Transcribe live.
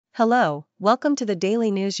Hello, welcome to the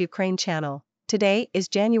Daily News Ukraine channel. Today is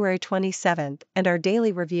January 27th and our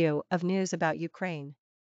daily review of news about Ukraine.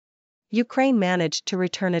 Ukraine managed to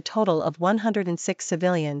return a total of 106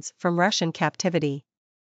 civilians from Russian captivity.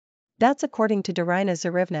 That's according to Darina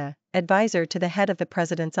Zarivna, advisor to the head of the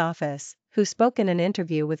president's office, who spoke in an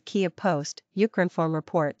interview with Kyiv Post, Ukrinform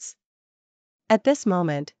reports. At this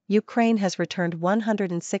moment, Ukraine has returned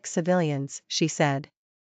 106 civilians, she said.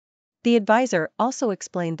 The advisor also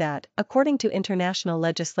explained that, according to international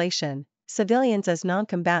legislation, civilians as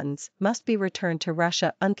non-combatants must be returned to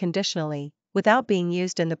Russia unconditionally, without being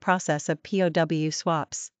used in the process of POW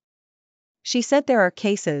swaps. She said there are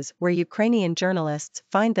cases where Ukrainian journalists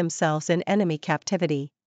find themselves in enemy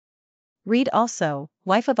captivity. Read also,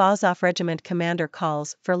 wife of Azov regiment commander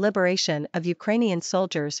calls for liberation of Ukrainian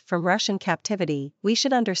soldiers from Russian captivity. We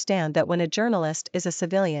should understand that when a journalist is a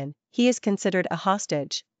civilian, he is considered a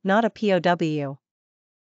hostage, not a POW.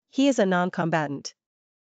 He is a non-combatant.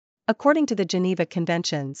 According to the Geneva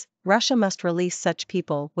Conventions, Russia must release such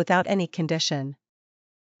people without any condition.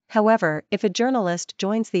 However, if a journalist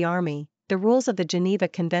joins the army, the rules of the Geneva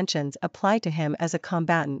Conventions apply to him as a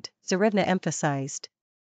combatant, Zarivna emphasized.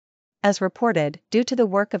 As reported, due to the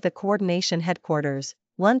work of the coordination headquarters,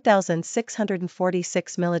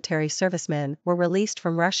 1,646 military servicemen were released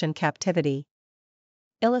from Russian captivity.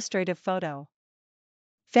 Illustrative photo.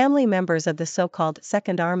 Family members of the so-called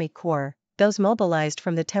Second Army Corps, those mobilized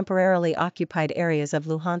from the temporarily occupied areas of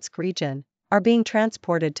Luhansk region, are being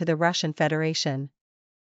transported to the Russian Federation.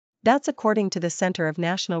 That's according to the Center of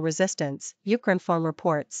National Resistance, Ukrinform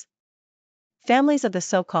reports. Families of the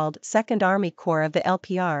so-called Second Army Corps of the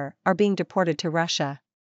LPR are being deported to Russia.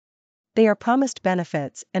 They are promised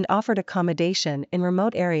benefits and offered accommodation in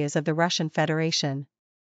remote areas of the Russian Federation.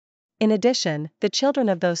 In addition, the children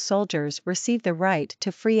of those soldiers receive the right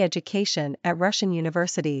to free education at Russian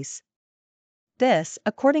universities. This,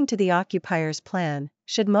 according to the occupiers' plan,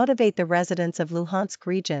 should motivate the residents of Luhansk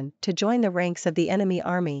region to join the ranks of the enemy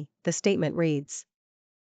army, the statement reads.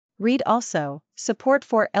 Read also, support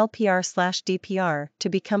for LPR/DPR to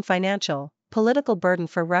become financial, political burden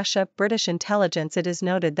for Russia. British intelligence. It is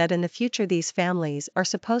noted that in the future these families are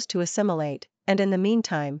supposed to assimilate, and in the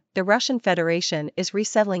meantime, the Russian Federation is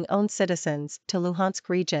resettling own citizens to Luhansk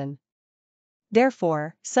region.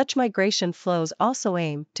 Therefore, such migration flows also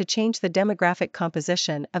aim to change the demographic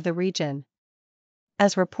composition of the region.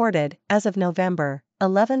 As reported, as of November,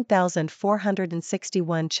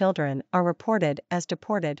 11,461 children are reported as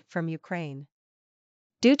deported from Ukraine.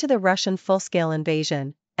 Due to the Russian full-scale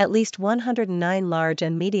invasion, at least 109 large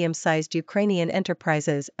and medium-sized Ukrainian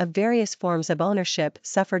enterprises of various forms of ownership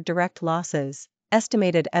suffered direct losses,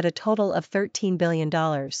 estimated at a total of $13 billion.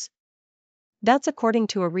 That's according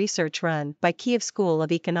to a research run by Kyiv School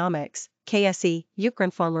of Economics, KSE,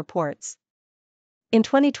 Ukrinform reports. In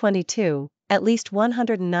 2022, at least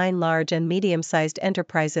 109 large and medium-sized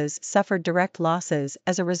enterprises suffered direct losses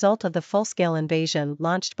as a result of the full-scale invasion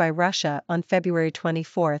launched by Russia on February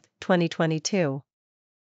 24, 2022.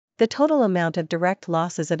 The total amount of direct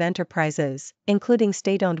losses of enterprises, including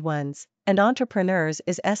state-owned ones, and entrepreneurs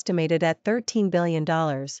is estimated at $13 billion,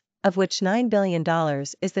 of which $9 billion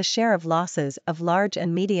is the share of losses of large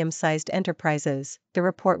and medium-sized enterprises, the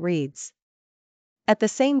report reads. At the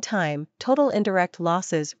same time, total indirect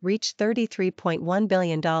losses reached $33.1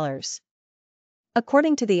 billion.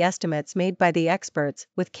 According to the estimates made by the experts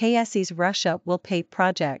with KSE's Russia Will Pay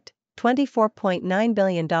project, $24.9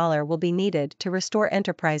 billion will be needed to restore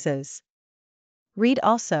enterprises. Read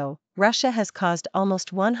also, Russia has caused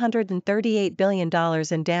almost $138 billion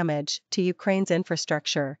in damage to Ukraine's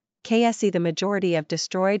infrastructure. KSE. The majority of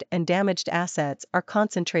destroyed and damaged assets are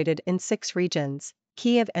concentrated in 6 regions,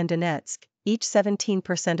 Kyiv and Donetsk, each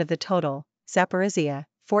 17% of the total, Zaporizhia,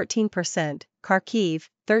 14%, Kharkiv,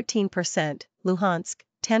 13%, Luhansk,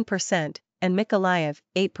 10%, and Mykolaiv,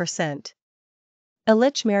 8%.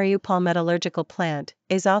 Ilich Mariupol Metallurgical Plant,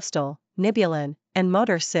 Azovstal, Nibulin, and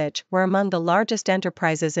Motor Sich were among the largest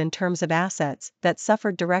enterprises in terms of assets that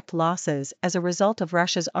suffered direct losses as a result of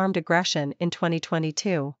Russia's armed aggression in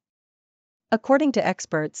 2022. According to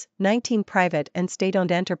experts, 19 private and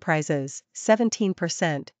state-owned enterprises,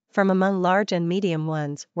 17%, from among large and medium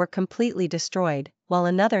ones were completely destroyed, while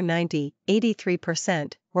another 90,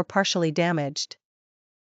 83%, were partially damaged.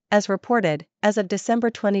 As reported, as of December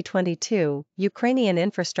 2022, Ukrainian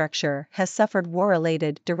infrastructure has suffered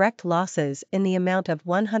war-related direct losses in the amount of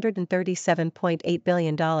 $137.8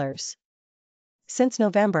 billion. Since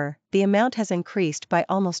November, the amount has increased by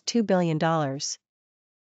almost $2 billion.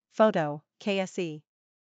 Photo, KSE.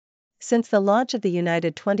 Since the launch of the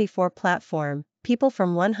United 24 platform, people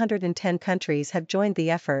from 110 countries have joined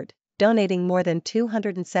the effort, donating more than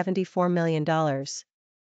 $274 million.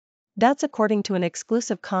 That's according to an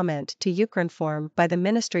exclusive comment to Ukrinform by the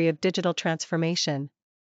Ministry of Digital Transformation.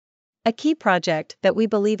 A key project that we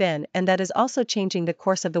believe in and that is also changing the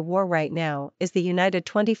course of the war right now is the United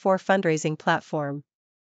 24 fundraising platform.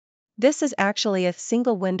 This is actually a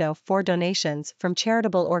single window for donations from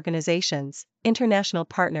charitable organizations, international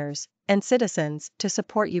partners, and citizens to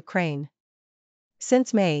support Ukraine.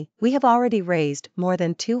 Since May, we have already raised more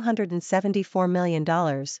than $274 million,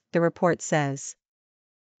 the report says.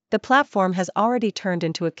 The platform has already turned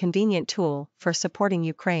into a convenient tool for supporting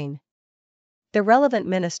Ukraine. The relevant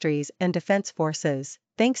ministries and defense forces,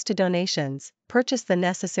 thanks to donations, purchase the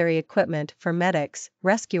necessary equipment for medics,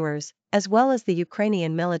 rescuers, as well as the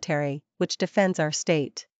Ukrainian military, which defends our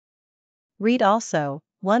state. Read also,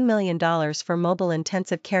 $1 million for mobile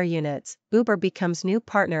intensive care units. Uber becomes new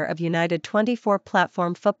partner of United 24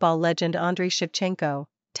 platform. Football legend Andriy Shevchenko,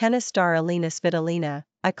 tennis star Alina Svitolina,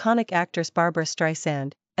 iconic actress Barbara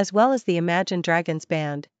Streisand, as well as the Imagine Dragons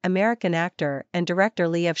band, American actor and director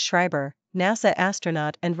Liev Schreiber, NASA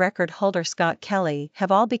astronaut and record holder Scott Kelly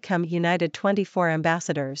have all become United 24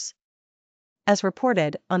 ambassadors. As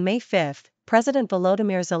reported, on May 5, President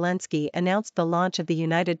Volodymyr Zelensky announced the launch of the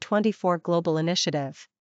United 24 Global Initiative.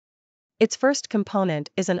 Its first component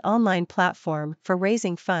is an online platform for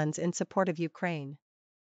raising funds in support of Ukraine.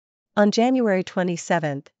 On January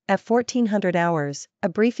 27, at 1400 hours, a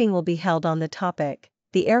briefing will be held on the topic,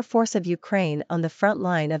 the Air Force of Ukraine on the front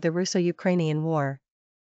line of the Russo-Ukrainian War.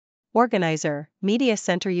 Organizer, Media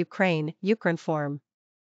Center Ukraine, Ukrinform.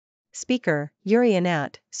 Speaker, Yuri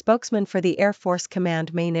Anat, spokesman for the Air Force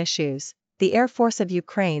Command. Main issues, the Air Force of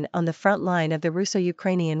Ukraine on the front line of the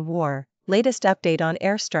Russo-Ukrainian War, latest update on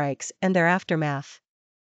airstrikes and their aftermath.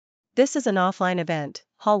 This is an offline event,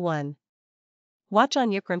 Hall 1. Watch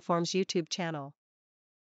on Ukrinform's YouTube channel.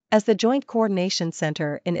 As the Joint Coordination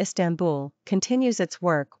Center in Istanbul continues its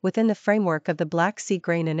work within the framework of the Black Sea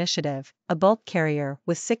Grain Initiative, a bulk carrier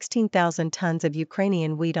with 16,000 tons of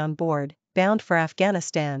Ukrainian wheat on board, bound for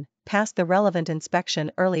Afghanistan, passed the relevant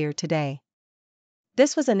inspection earlier today.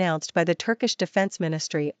 This was announced by the Turkish Defense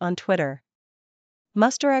Ministry on Twitter.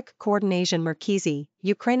 Mustarek Koordination Merkezi,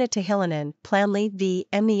 Ukraina Tahilinan, Planli v.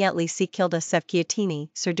 Emniyetli Sikilda Sevkiyatini,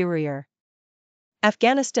 Surdurier.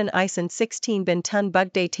 Afghanistan ISIN 16 bin ton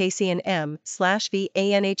bugday tasian m/v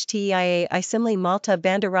anhtia isimli Malta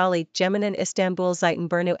Bandarali Geminin Istanbul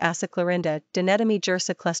Zeitenbernu Asaklarinda Denetami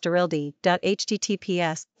Jursa Clusterildi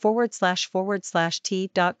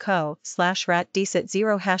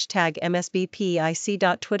https://t.co/rat-dsat0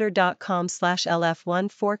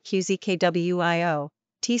 #msbpic.twitter.com/lf14qzkwio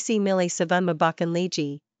tc Mili Savunma Bakan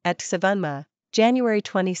Ligi at Savunma. January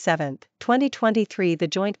 27, 2023. The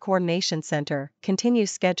Joint Coordination Center continues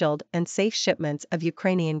scheduled and safe shipments of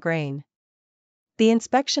Ukrainian grain. The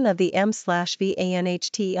inspection of the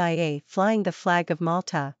M/VANHTIA flying the flag of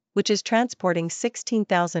Malta, which is transporting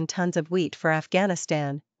 16,000 tons of wheat for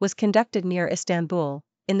Afghanistan, was conducted near Istanbul,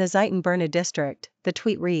 in the Zeytinburnu district, the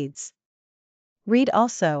tweet reads. Read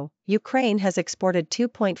also, Ukraine has exported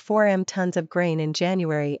 2.4 m tons of grain in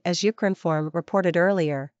January as Ukrinform reported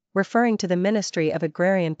earlier, referring to the Ministry of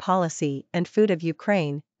Agrarian Policy and Food of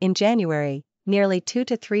Ukraine. In January, nearly 2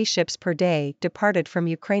 to 3 ships per day departed from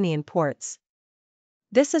Ukrainian ports.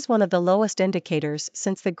 This is one of the lowest indicators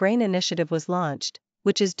since the grain initiative was launched,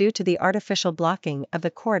 which is due to the artificial blocking of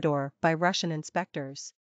the corridor by Russian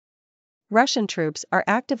inspectors. Russian troops are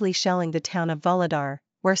actively shelling the town of Vuhledar,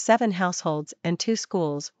 where 7 households and 2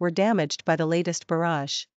 schools were damaged by the latest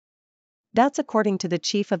barrage. That's according to the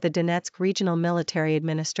chief of the Donetsk Regional Military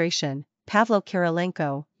Administration, Pavlo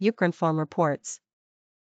Kirilenko, Ukrinform reports.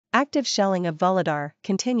 Active shelling of Vuhledar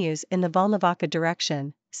continues in the Volnovakha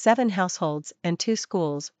direction. 7 households and 2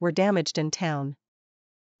 schools were damaged in town.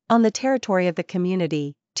 On the territory of the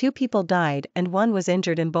community, 2 people died and 1 was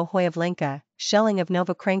injured in Bohoyavlenka. Shelling of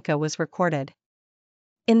Novokrenka was recorded.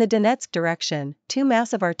 In the Donetsk direction, 2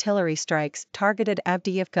 massive artillery strikes targeted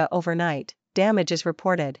Avdiivka overnight. Damage is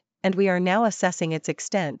reported, and we are now assessing its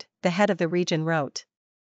extent, the head of the region wrote.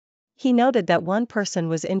 He noted that 1 person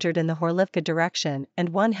was injured in the Horlivka direction and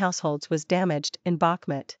 1 household was damaged in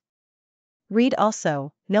Bakhmut. Read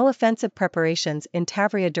also, no offensive preparations in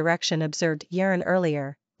Tavria direction observed Yaren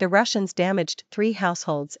earlier. The Russians damaged 3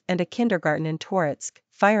 households and a kindergarten in Toretsk,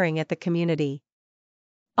 firing at the community.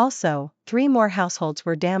 Also, 3 more households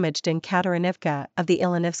were damaged in Katarinivka of the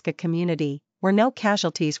Ilanivska community, where no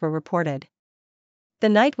casualties were reported. The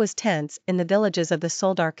night was tense in the villages of the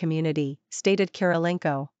Soldar community, stated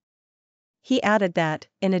Kirilenko. He added that,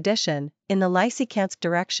 in addition, in the Lysychansk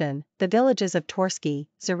direction, the villages of Torsky,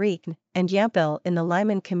 Zarykn, and Yampil in the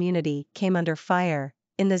Lyman community came under fire.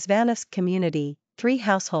 In the Zvanivsk community, 3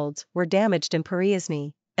 households were damaged in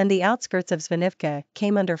Pereizny, and the outskirts of Zvanivka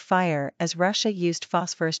came under fire as Russia used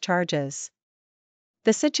phosphorus charges.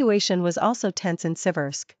 The situation was also tense in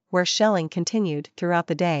Siversk, where shelling continued throughout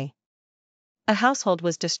the day. A household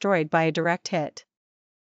was destroyed by a direct hit.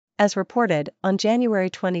 As reported, on January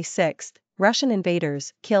 26, Russian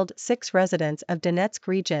invaders killed 6 residents of Donetsk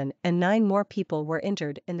region and 9 more people were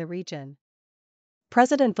injured in the region.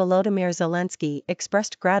 President Volodymyr Zelensky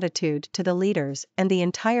expressed gratitude to the leaders and the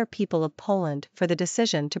entire people of Poland for the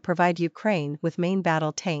decision to provide Ukraine with main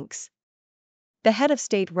battle tanks. The head of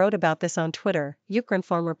state wrote about this on Twitter,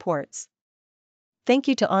 Ukrinform reports. Thank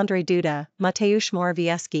you to Andrzej Duda, Mateusz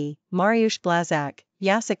Morawiecki, Mariusz Blazak,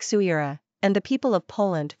 Jacek Sujera, and the people of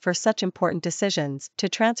Poland for such important decisions to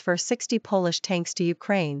transfer 60 Polish tanks to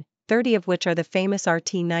Ukraine, 30 of which are the famous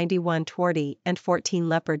RT-91 Twardy and 14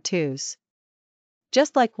 Leopard 2s.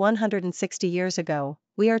 Just like 160 years ago,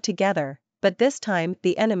 we are together, but this time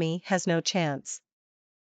the enemy has no chance.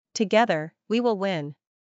 Together, we will win.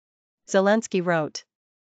 Zelensky wrote.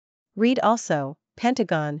 Read also,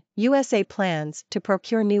 Pentagon, USA plans to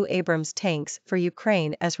procure new Abrams tanks for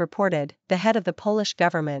Ukraine. As reported, the head of the Polish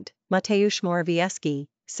government, Mateusz Morawiecki,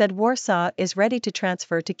 said Warsaw is ready to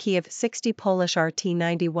transfer to Kiev 60 Polish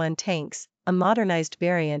RT-91 tanks, a modernized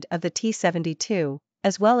variant of the T-72,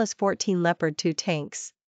 as well as 14 Leopard 2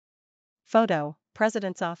 tanks. Photo,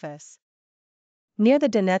 President's Office. Near the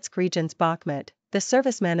Donetsk region's Bakhmut, the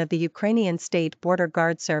servicemen of the Ukrainian State Border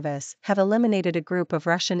Guard Service have eliminated a group of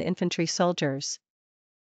Russian infantry soldiers.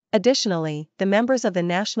 Additionally, the members of the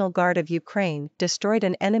National Guard of Ukraine destroyed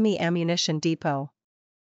an enemy ammunition depot.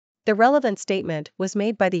 The relevant statement was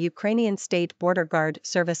made by the Ukrainian State Border Guard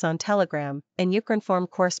Service on Telegram, and Ukrinform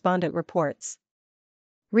correspondent reports.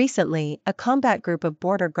 Recently, a combat group of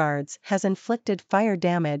border guards has inflicted fire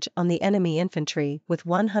damage on the enemy infantry with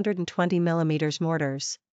 120mm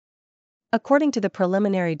mortars. According to the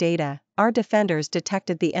preliminary data, our defenders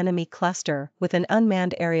detected the enemy cluster with an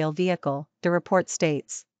unmanned aerial vehicle, the report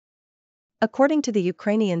states. According to the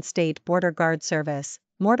Ukrainian State Border Guard Service,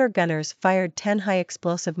 mortar gunners fired 10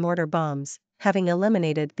 high-explosive mortar bombs, having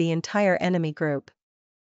eliminated the entire enemy group.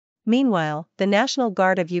 Meanwhile, the National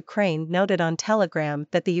Guard of Ukraine noted on Telegram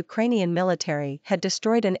that the Ukrainian military had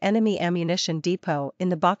destroyed an enemy ammunition depot in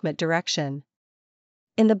the Bakhmut direction.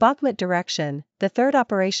 In the Bakhmut direction, the 3rd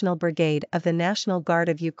Operational Brigade of the National Guard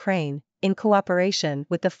of Ukraine, in cooperation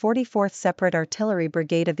with the 44th Separate Artillery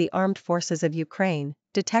Brigade of the Armed Forces of Ukraine,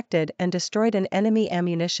 detected and destroyed an enemy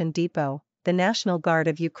ammunition depot, the National Guard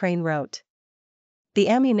of Ukraine wrote. The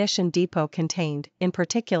ammunition depot contained, in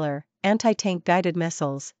particular, anti-tank guided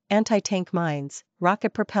missiles, anti-tank mines,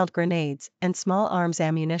 rocket-propelled grenades, and small arms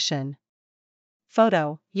ammunition.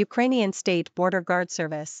 Photo, Ukrainian State Border Guard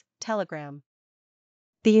Service, Telegram.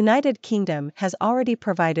 The United Kingdom has already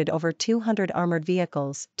provided over 200 armored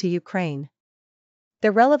vehicles to Ukraine.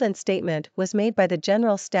 The relevant statement was made by the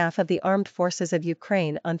General Staff of the Armed Forces of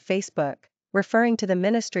Ukraine on Facebook, referring to the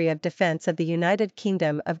Ministry of Defense of the United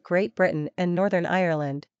Kingdom of Great Britain and Northern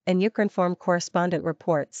Ireland, and Ukrinform correspondent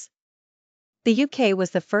reports. The UK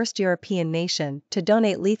was the first European nation to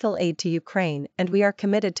donate lethal aid to Ukraine, and we are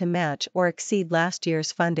committed to match or exceed last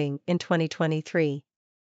year's funding in 2023.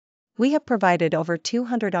 We have provided over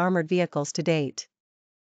 200 armored vehicles to date.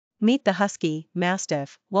 Meet the Husky,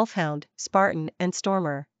 Mastiff, Wolfhound, Spartan, and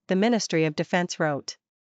Stormer, the Ministry of Defense wrote.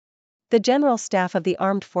 The General Staff of the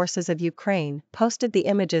Armed Forces of Ukraine posted the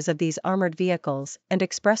images of these armored vehicles and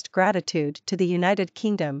expressed gratitude to the United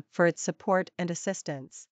Kingdom for its support and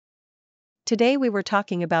assistance. Today we were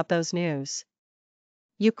talking about those news.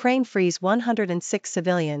 Ukraine frees 106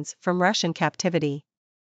 civilians from Russian captivity.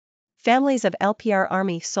 Families of LPR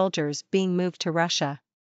army soldiers being moved to Russia.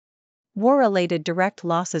 War-related direct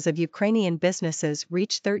losses of Ukrainian businesses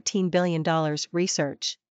reach $13 billion.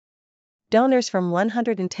 Research. Donors from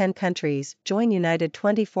 110 countries join United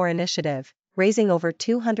 24 initiative, raising over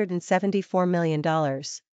 $274 million.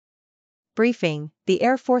 Briefing, the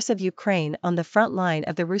Air Force of Ukraine on the front line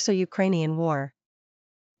of the Russo-Ukrainian war.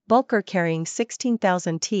 Bulker carrying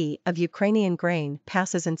 16,000 t of Ukrainian grain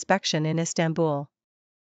passes inspection in Istanbul.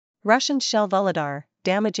 Russian shell Vuhledar,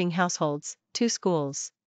 damaging households, 2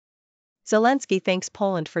 schools. Zelensky thanks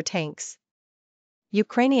Poland for tanks.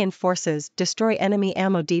 Ukrainian forces destroy enemy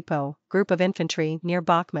ammo depot, group of infantry near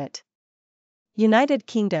Bakhmut. United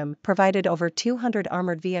Kingdom provided over 200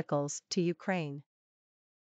 armored vehicles to Ukraine.